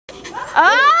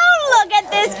Oh, look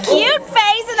at this cute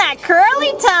face and that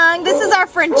curly tongue. This is our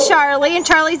friend Charlie, and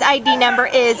Charlie's ID number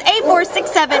is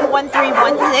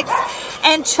A4671316.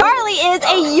 And Charlie is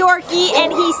a Yorkie,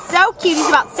 and he's so cute. He's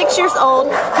about 6 years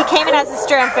old. He came in as a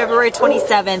stray on February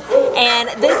 27th, and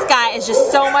this guy is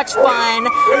just so much fun.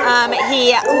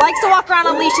 He likes to walk around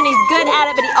on a leash, and he's good at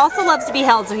it, but he also loves to be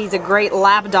held, so he's a great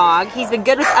lap dog. He's been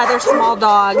good with other small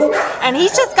dogs, and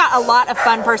he's just got a lot of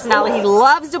fun personality. He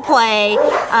loves to play,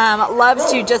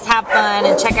 loves to just have fun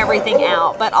and check everything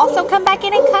out, but also come back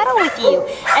in and cuddle with you.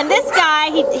 And this guy,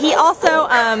 he also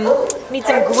needs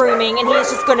some grooming, and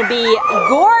he's just going to be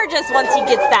gorgeous once he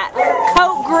gets that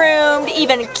coat groomed,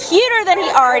 even cuter than he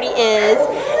already is.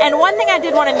 And one thing I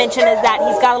did want to mention is that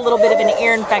he's got a little bit of an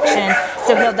ear infection,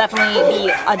 so he'll definitely be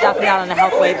adopted out on a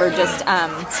health waiver.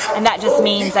 And that just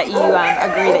means that you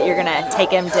agree that you're going to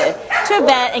take him to a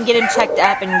vet and get him checked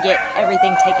up and get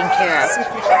everything taken care of.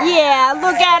 Yeah,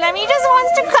 look at him. He just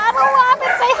wants to cuddle up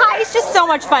and say hi. It's just so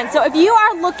much fun. So if you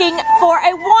are looking for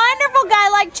a wonderful guy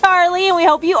like Charlie, and we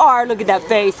hope you are, look at that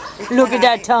face, look at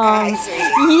that tongue,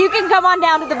 you can come on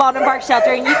down to the Baldwin Park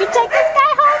shelter and you can take this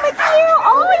guy home with you.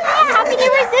 Oh yeah, how can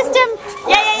you resist him?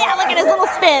 Yeah, look at his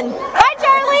little spin. Bye,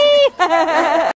 Charlie.